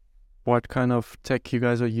what kind of tech you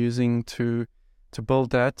guys are using to build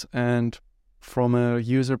that, and from a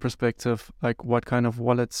user perspective, like what kind of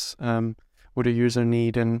wallets would a user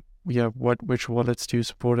need, and which wallets do you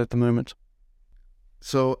support at the moment?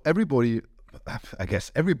 So everybody, I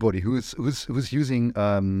guess everybody who's using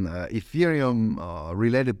Ethereum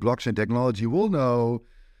related blockchain technology will know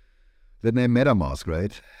the name MetaMask,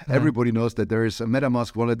 right? Mm-hmm. Everybody knows that there is a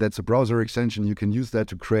MetaMask wallet that's a browser extension. You can use that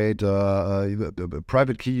to create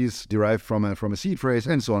private keys derived from a seed phrase,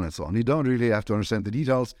 and so on and so on. You don't really have to understand the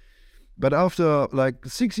details. But after like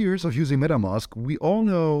 6 years of using MetaMask, we all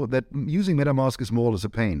know that using MetaMask is more or less a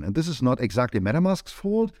pain. And this is not exactly MetaMask's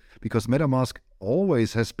fault, because MetaMask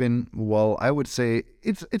always has been, well, I would say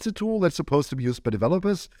it's a tool that's supposed to be used by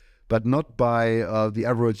developers, but not by the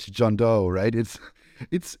average John Doe, right?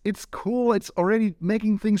 It's cool. It's already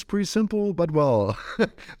making things pretty simple, but well,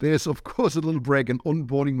 there's of course a little break in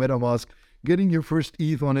onboarding MetaMask, getting your first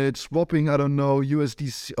ETH on it, swapping, I don't know,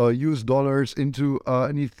 USD, US dollars into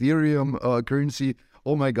an Ethereum currency.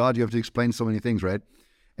 Oh my God, you have to explain so many things, right?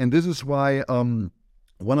 And this is why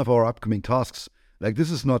one of our upcoming tasks, like this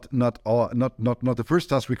is not the first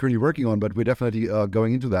task we're currently working on, but we're definitely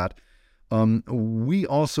going into that. We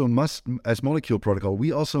also must, as Molecule Protocol,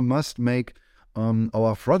 we also must make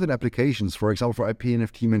our front-end applications, for example, for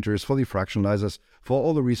IP-NFT minters, for the fractionalizers, for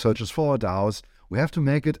all the researchers, for our DAOs, we have to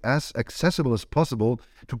make it as accessible as possible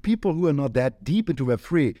to people who are not that deep into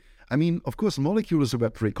Web3. I mean, of course, Molecule is a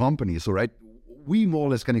Web3 company, so right, we more or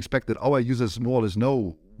less can expect that our users more or less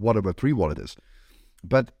know what a Web3 wallet is.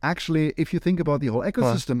 But actually, if you think about the whole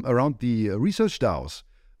ecosystem around the research DAOs,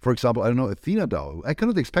 for example, I don't know, Athena DAO, I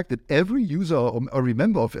cannot expect that every user or every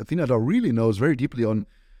member of Athena DAO really knows very deeply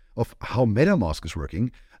of how MetaMask is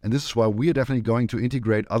working. And this is why we are definitely going to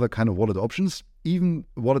integrate other kind of wallet options, even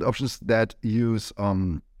wallet options that use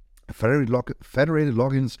federated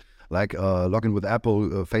logins, like login with Apple,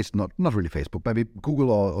 not really Facebook, maybe Google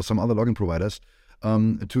or some other login providers,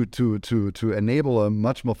 to enable a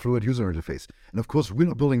much more fluid user interface. And of course, we're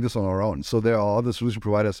not building this on our own. So there are other solution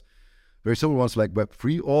providers, very simple ones like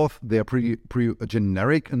Web3 Auth. They're pretty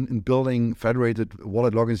generic in building federated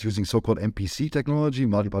wallet logins using so-called MPC technology,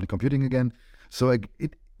 multi-party computing again. So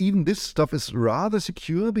even this stuff is rather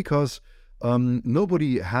secure, because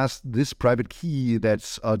nobody has this private key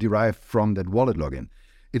that's derived from that wallet login.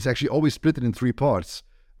 It's actually always split in 3 parts.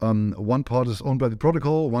 One part is owned by the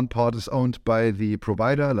protocol, one part is owned by the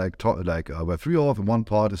provider, like Web3 Auth, and one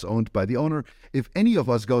part is owned by the owner. If any of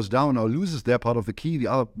us goes down or loses their part of the key, the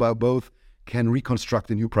other both can reconstruct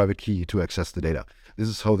a new private key to access the data. This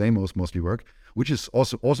is how they mostly work, which is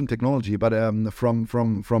also awesome technology. But from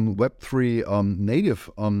Web3 native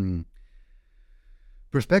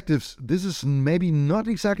perspectives, this is maybe not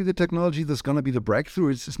exactly the technology that's going to be the breakthrough.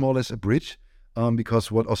 It's more or less a bridge. Because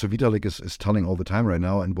what also Vitalik is telling all the time right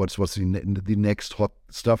now, and what's the next hot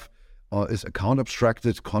stuff is account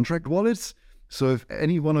abstracted contract wallets. So if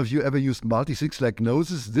any one of you ever used multi-sig like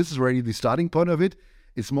Gnosis, this is already the starting point of it.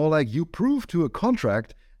 It's more like you prove to a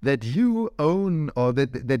contract that you own, or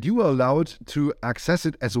that you are allowed to access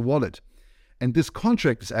it as a wallet. And this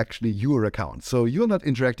contract is actually your account. So you're not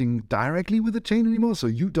interacting directly with the chain anymore. So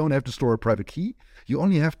you don't have to store a private key. You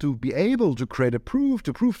only have to be able to create a proof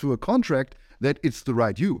to a contract that it's the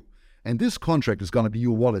right you. And this contract is going to be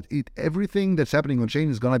your wallet. Everything that's happening on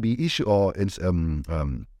chain is going to be it's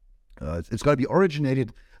going to be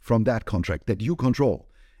originated from that contract that you control.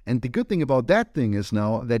 And the good thing about that thing is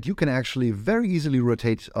now that you can actually very easily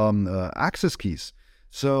rotate access keys.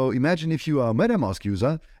 So imagine if you are a MetaMask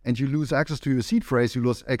user and you lose access to your seed phrase, you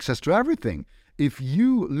lose access to everything. If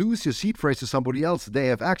you lose your seed phrase to somebody else, they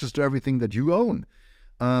have access to everything that you own.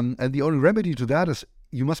 And the only remedy to that is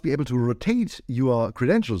you must be able to rotate your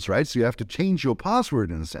credentials, right? So you have to change your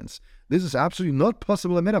password in a sense. This is absolutely not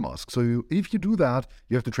possible in MetaMask. So if you do that,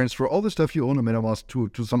 you have to transfer all the stuff you own in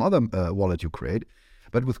MetaMask to some other wallet you create.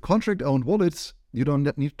 But with contract-owned wallets, you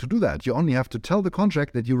don't need to do that. You only have to tell the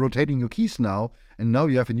contract that you're rotating your keys now, and now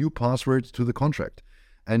you have a new password to the contract.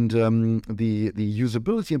 And the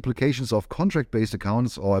usability implications of contract-based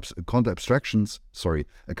accounts or account abstractions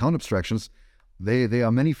they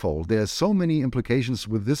are manifold. There are so many implications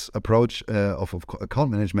with this approach of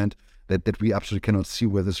account management that we absolutely cannot see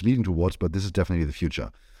where this is leading towards, but this is definitely the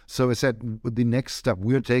future. So I said the next step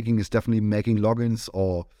we're taking is definitely making logins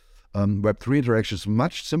or Web3 interactions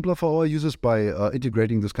much simpler for our users by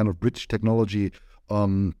integrating this kind of bridge technology,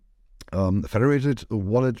 federated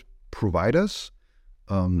wallet providers,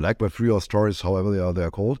 like Web3 or Stories, however they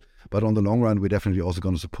are called. But on the long run, we're definitely also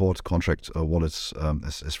going to support contract wallets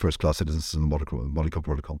as first-class citizens in the Molecule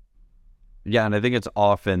protocol. Yeah, and I think it's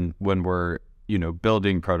often when we're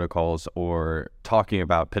building protocols or talking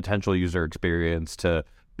about potential user experience to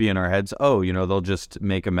be in our heads, they'll just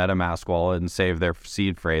make a MetaMask wallet and save their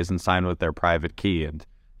seed phrase and sign with their private key and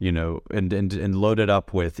load it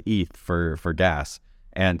up with ETH for gas.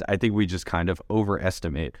 And I think we just kind of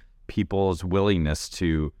overestimate people's willingness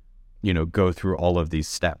to go through all of these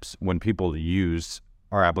steps. When people use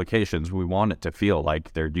our applications, we want it to feel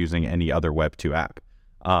like they're using any other Web2 app,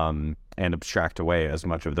 and abstract away as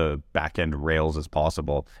much of the back-end rails as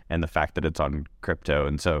possible and the fact that it's on crypto.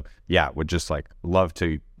 And so, would just love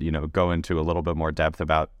to, go into a little bit more depth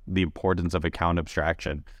about the importance of account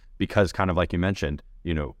abstraction, because kind of like you mentioned,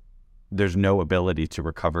 there's no ability to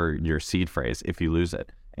recover your seed phrase if you lose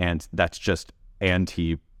it. And that's just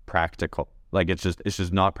anti-practical. It's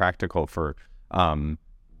just not practical for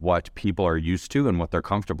what people are used to and what they're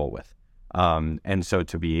comfortable with. And so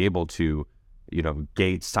to be able to,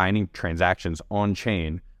 gate signing transactions on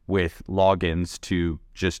chain with logins to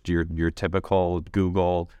just your typical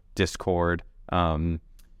Google, Discord, Apple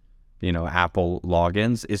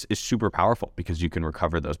logins is super powerful, because you can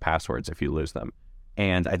recover those passwords if you lose them.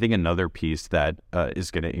 And I think another piece that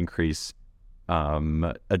is going to increase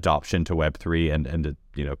adoption to Web3 and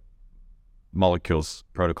Molecule's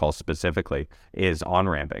protocol specifically is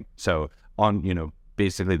on-ramping. So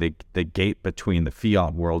basically the gate between the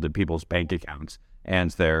fiat world and people's bank accounts and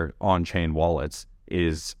their on-chain wallets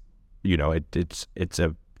is, it's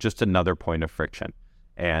just another point of friction.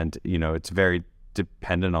 And, it's very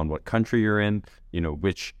dependent on what country you're in,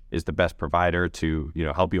 which is the best provider to,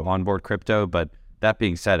 help you onboard crypto. But that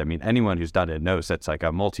being said, I mean, anyone who's done it knows it's like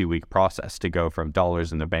a multi-week process to go from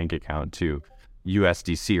dollars in the bank account to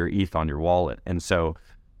USDC or ETH on your wallet. And so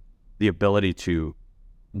the ability to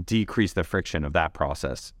decrease the friction of that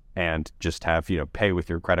process and just have, pay with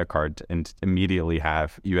your credit card and immediately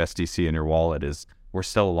have USDC in your wallet we're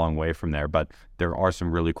still a long way from there, but there are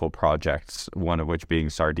some really cool projects, one of which being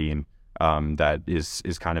Sardine, that is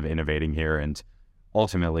kind of innovating here. And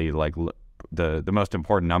ultimately, the most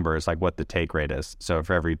important number is what the take rate is. So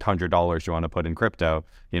for every $100 you want to put in crypto,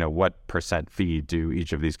 what % fee do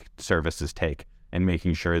each of these services take? And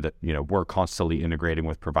making sure that, we're constantly integrating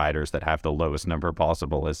with providers that have the lowest number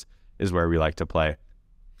possible is where we like to play.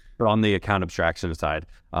 But on the account abstraction side,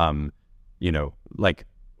 one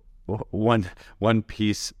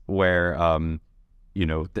piece where,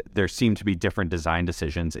 there seem to be different design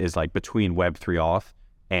decisions is between Web3 Auth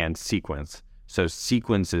and Sequence. So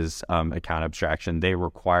Sequence's account abstraction, they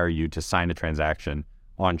require you to sign a transaction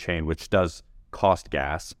on chain, which does cost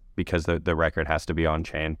gas because the record has to be on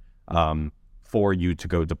chain, for you to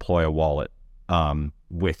go deploy a wallet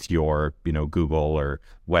with your Google or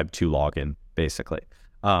Web2 login, basically.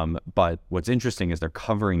 But what's interesting is they're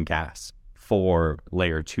covering gas for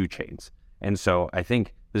layer 2 chains. And so I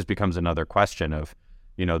think this becomes another question of,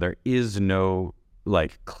 there is no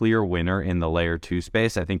clear winner in the layer 2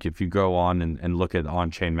 space. I think if you go on and look at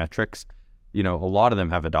on-chain metrics, a lot of them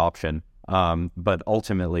have adoption. But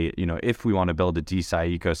ultimately, if we want to build a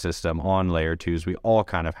DeSci ecosystem on layer 2s, we all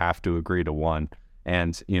kind of have to agree to one.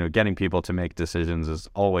 And, getting people to make decisions is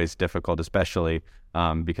always difficult, especially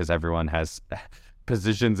because everyone has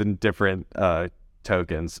positions in different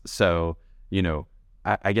tokens. So,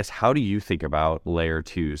 I guess, how do you think about layer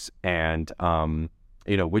 2s and,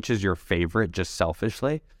 which is your favorite, just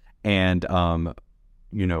selfishly? And,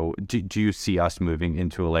 do you see us moving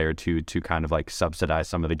into a layer 2 to kind of subsidize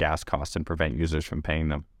some of the gas costs and prevent users from paying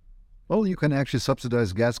them? Well, you can actually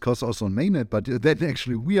subsidize gas costs also on mainnet, but then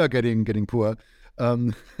actually we are getting poor.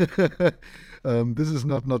 This is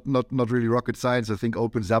not really rocket science. I think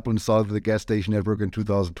OpenZappel installed the gas station network in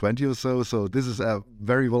 2020 or so. So this is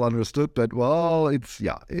very well understood, but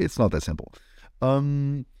it's not that simple.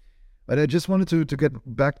 But I just wanted to get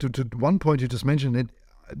back to one point you just mentioned.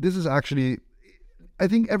 This is actually, I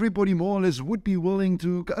think everybody more or less would be willing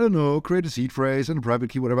to, create a seed phrase and a private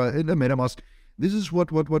key, whatever, in a MetaMask. This is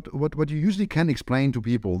what you usually can explain to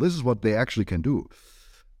people. This is what they actually can do.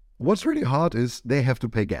 What's really hard is they have to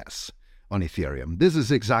pay gas on Ethereum. This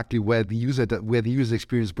is exactly where the user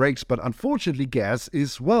experience breaks. But unfortunately, gas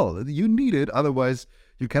is, you need it. Otherwise,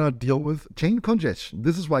 You cannot deal with chain congestion.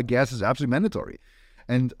 This is why gas is absolutely mandatory.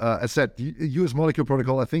 And as said, you as Molecule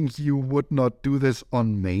Protocol, I think you would not do this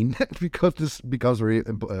on mainnet because this becomes very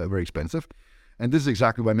expensive. And this is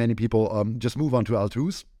exactly why many people just move on to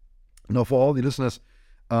L2s. Now, for all the listeners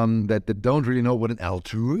that don't really know what an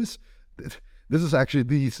L2 is, this is actually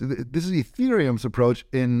this is Ethereum's approach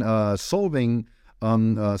in solving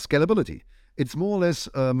scalability. It's more or less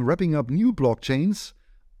wrapping up new blockchains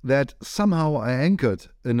that somehow are anchored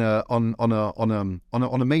in on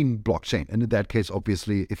a main blockchain, and in that case,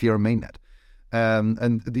 obviously, Ethereum mainnet.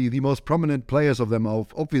 And the most prominent players of them are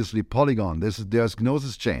obviously Polygon. There's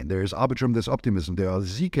Gnosis Chain, there's Arbitrum, there's Optimism, there are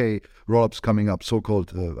ZK rollups coming up, so-called.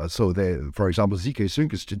 For example, ZK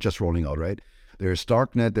Sync is just rolling out, right? There's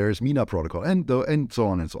Darknet, there's Mina Protocol, and so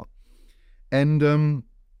on and so on. And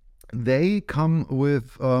they come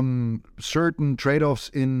with certain trade-offs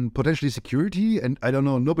in potentially security, and I don't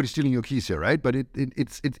know, nobody's stealing your keys here, right? But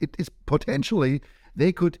it's potentially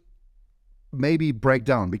they could maybe break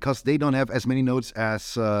down because they don't have as many nodes as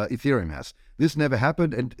Ethereum has. This never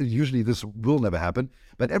happened, and usually this will never happen.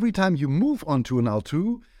 But every time you move onto an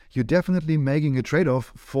L2, you're definitely making a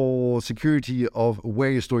trade-off for security of where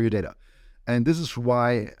you store your data. And this is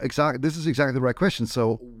why this is exactly the right question.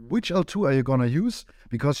 So which L2 are you going to use?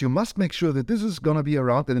 Because you must make sure that this is going to be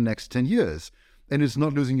around in the next 10 years. And it's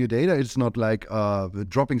not losing your data. It's not like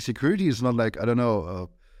dropping security. It's not like, I don't know,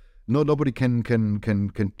 nobody can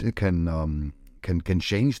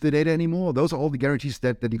change the data anymore. Those are all the guarantees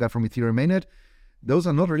that you got from Ethereum mainnet. Those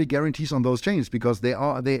are not really guarantees on those chains because they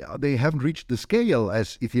haven't reached the scale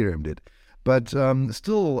as Ethereum did. But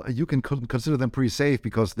still, you can consider them pretty safe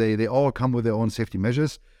because they all come with their own safety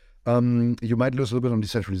measures. You might lose a little bit on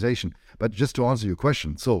decentralization. But just to answer your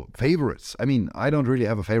question, so favorites. I mean, I don't really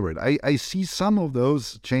have a favorite. I see some of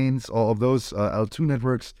those chains or of those L2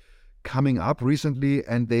 networks coming up recently,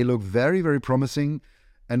 and they look very, very promising.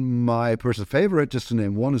 And my personal favorite, just to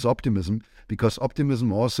name one, is Optimism, because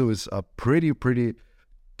Optimism also is pretty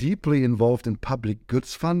deeply involved in public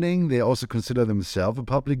goods funding. They also consider themselves a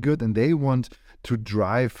public good, and they want to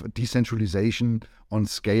drive decentralization on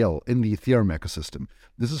scale in the Ethereum ecosystem.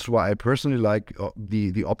 This is why I personally like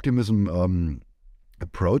the Optimism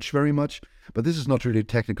approach very much. But this is not really a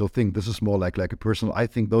technical thing. This is more like a personal, I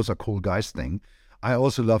think those are cool guys thing. I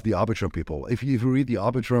also love the Arbitrum people. If you read the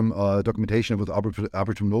Arbitrum documentation with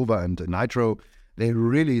Arbitrum Nova and Nitro, they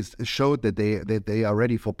really showed that they are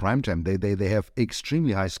ready for prime time. They have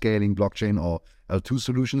extremely high scaling blockchain or L2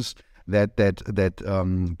 solutions that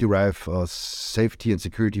derive safety and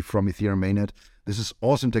security from Ethereum mainnet. This is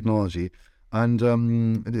awesome technology. And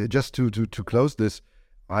just to close this,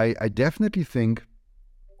 I definitely think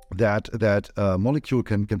that Molecule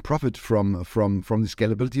can profit from the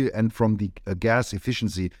scalability and from the gas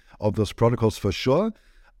efficiency of those protocols for sure.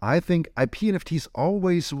 I think IP-NFTs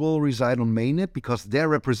always will reside on mainnet because they're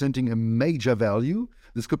representing a major value.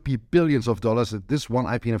 This could be billions of dollars that this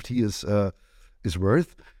one IP-NFT is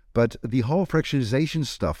worth. But the whole fractionalization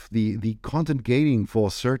stuff, the content gating for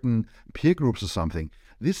certain peer groups or something,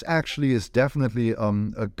 this actually is definitely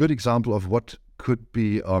a good example of what could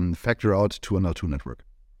be factored out to an L2 network.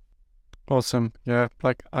 Awesome. Yeah,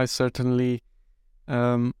 like I certainly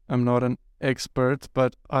am not an expert,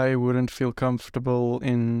 but I wouldn't feel comfortable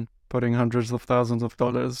in putting hundreds of thousands of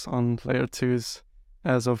dollars on layer 2s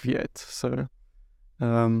as of yet. So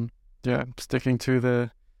yeah, sticking to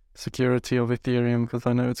the security of Ethereum because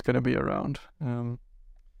I know it's going to be around.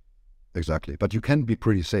 Exactly. But you can be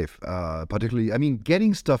pretty safe. Particularly, I mean,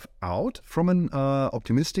 getting stuff out from an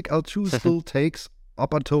optimistic L2 still takes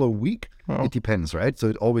up until a week. Wow. It depends, right? So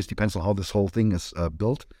it always depends on how this whole thing is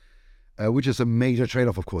built, which is a major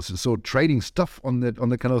trade-off, of course. So trading stuff on the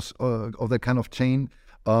kind of that kind of chain,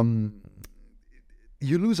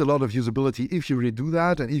 you lose a lot of usability if you really do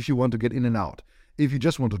that, and if you want to get in and out. If you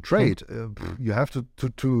just want to trade, you have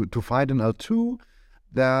to find an L2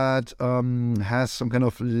 that has some kind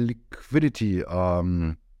of liquidity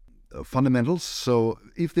fundamentals. So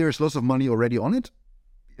if there's lots of money already on it,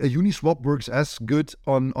 a Uniswap works as good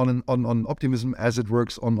on Optimism as it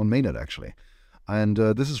works on mainnet, actually. And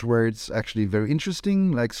this is where it's actually very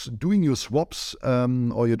interesting, like doing your swaps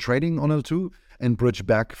or your trading on L2 and bridge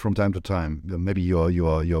back from time to time, maybe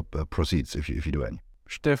your proceeds if you do any.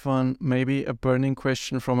 Stefan, maybe a burning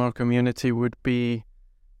question from our community would be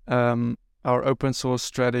our open source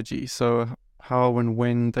strategy. So how and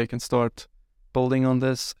when they can start building on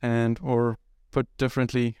this, and or put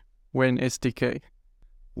differently, when SDK?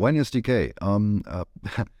 When SDK?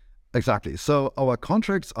 Exactly. So our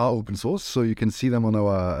contracts are open source, so you can see them on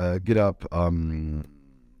our GitHub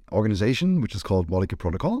organization, which is called Molecule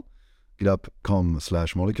Protocol,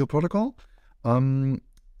 github.com/molecule protocol.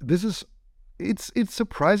 It's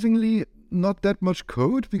surprisingly not that much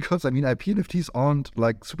code because IP-NFTs aren't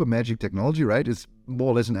like super magic technology, right? It's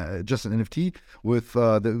more or less just an NFT with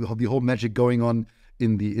the whole magic going on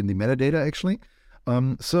in the metadata actually.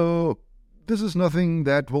 So this is nothing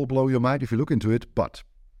that will blow your mind if you look into it, but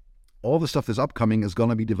all the stuff that's upcoming is going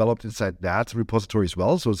to be developed inside that repository as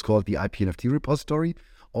well. So it's called the IP-NFT repository.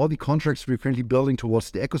 All the contracts we're currently building towards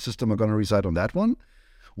the ecosystem are going to reside on that one.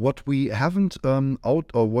 What we haven't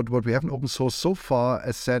what we haven't open sourced so far,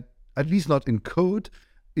 as said, at least not in code,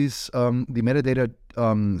 is the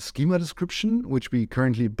metadata schema description, which we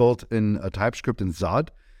currently built in a TypeScript and Zod.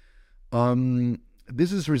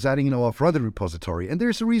 This is residing in our frontend repository. And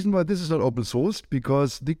there's a reason why this is not open sourced,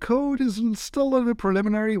 because the code is still a little bit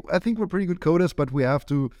preliminary. I think we're pretty good coders, but we have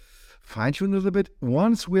to fine-tune a little bit.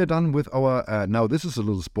 Once we're done with our, now this is a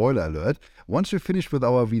little spoiler alert, once we're finished with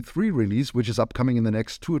our V3 release, which is upcoming in the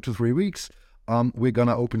next 2 to 3 weeks, we're going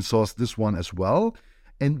to open source this one as well.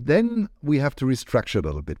 And then we have to restructure it a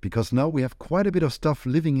little bit, because now we have quite a bit of stuff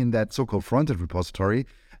living in that so-called frontend repository.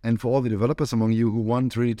 And for all the developers among you who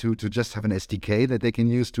want really to just have an SDK that they can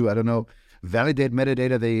use to, I don't know, validate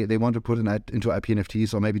metadata they want to put into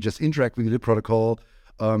IP-NFTs, or maybe just interact with the lit protocol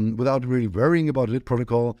without really worrying about lit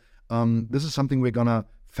protocol, this is something we're going to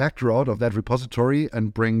factor out of that repository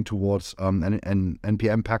and bring towards an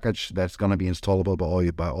NPM package that's going to be installable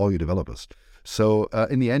by all your developers. So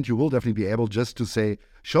in the end, you will definitely be able just to say,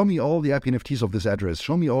 show me all the IP-NFTs of this address,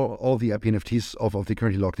 show me all the IP-NFTs of the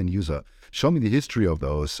currently logged in user, show me the history of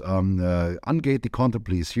those, ungate the content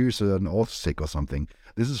please, here's an auth stick or something.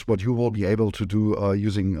 This is what you will be able to do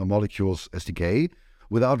using a Molecule's SDK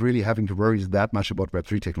without really having to worry that much about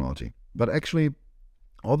Web3 technology. But actually,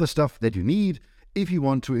 all the stuff that you need if you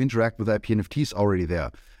want to interact with IP-NFTs already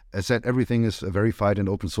there. As said, everything is verified and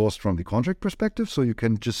open sourced from the contract perspective, so you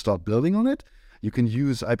can just start building on it. You can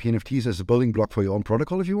use IP-NFTs as a building block for your own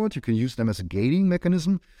protocol if you want. You can use them as a gating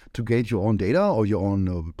mechanism to gate your own data or your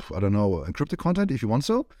own, encrypted content if you want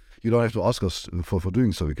so. You don't have to ask us for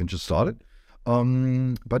doing so. You can just start it.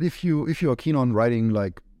 But if you are keen on writing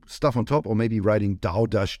like stuff on top, or maybe writing DAO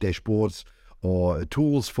dashboards or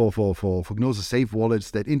tools for Gnosis safe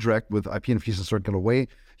wallets that interact with IP-NFTs in a certain kind of way,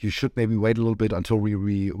 you should maybe wait a little bit until we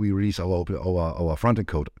release our front-end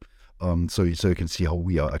code, so you can see how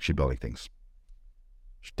we are actually building things.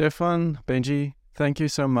 Stefan, Benji, thank you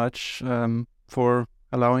so much for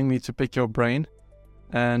allowing me to pick your brain.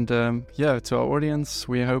 And to our audience,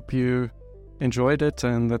 we hope you enjoyed it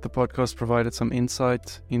and that the podcast provided some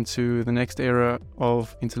insight into the next era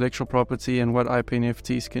of intellectual property and what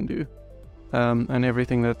IP-NFTs can do, and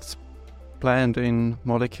everything that's planned in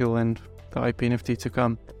Molecule and the IP-NFT to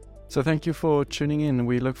come. So thank you for tuning in.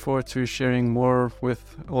 We look forward to sharing more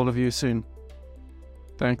with all of you soon.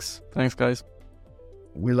 Thanks, guys.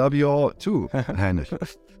 We love you all too, Heinrich.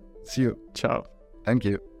 See you. Ciao. Thank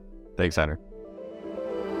you. Thanks, Hunter.